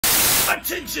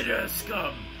Attention,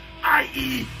 scum,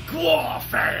 i.e. GWAR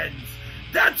fans.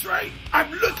 That's right,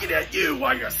 I'm looking at you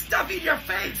while you're stuffing your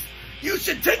face. You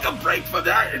should take a break from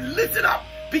that and listen up,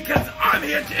 because I'm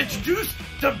here to introduce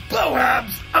the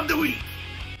Bohabs of the week.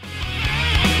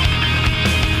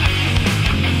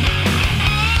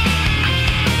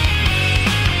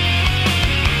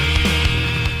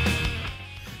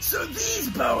 So these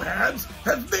Bohabs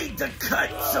have made the cut,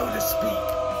 so to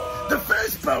speak. The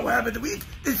first Bohab of the week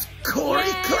is Corey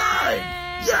Klein.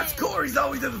 Yes, Corey's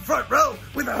always in the front row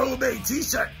with a homemade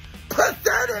t-shirt.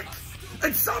 Pathetic!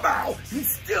 And somehow he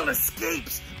still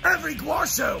escapes every GWAR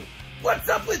show. What's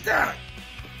up with that?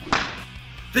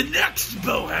 The next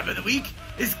Bohab of the week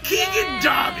is Keegan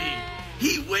Darby.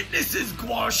 He witnesses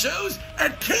GWAR shows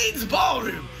at Kane's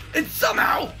Ballroom, and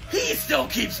somehow he still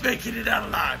keeps making it out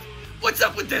alive. What's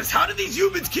up with this? How do these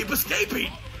humans keep escaping?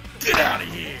 Get out of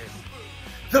here.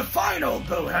 The final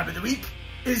Bohab of the week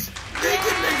is Megan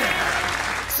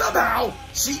Lindenham. Somehow,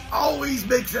 she always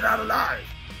makes it out alive.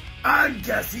 I'm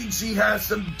guessing she has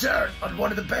some dirt on one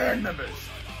of the band members.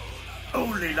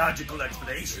 Only logical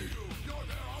explanation.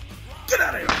 Get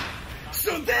out of here.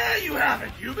 So there you have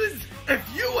it, humans. If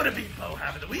you want to be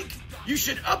Bohab of the week, you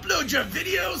should upload your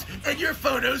videos and your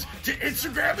photos to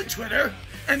Instagram and Twitter,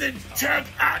 and then tag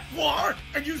 @GWAR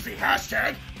and use the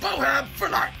hashtag Bohab for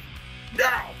life.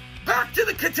 Now, back to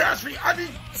the catastrophe.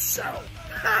 Show.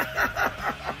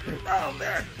 Oh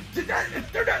man,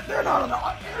 they're not on the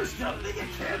air still. Did they get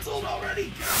canceled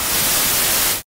already?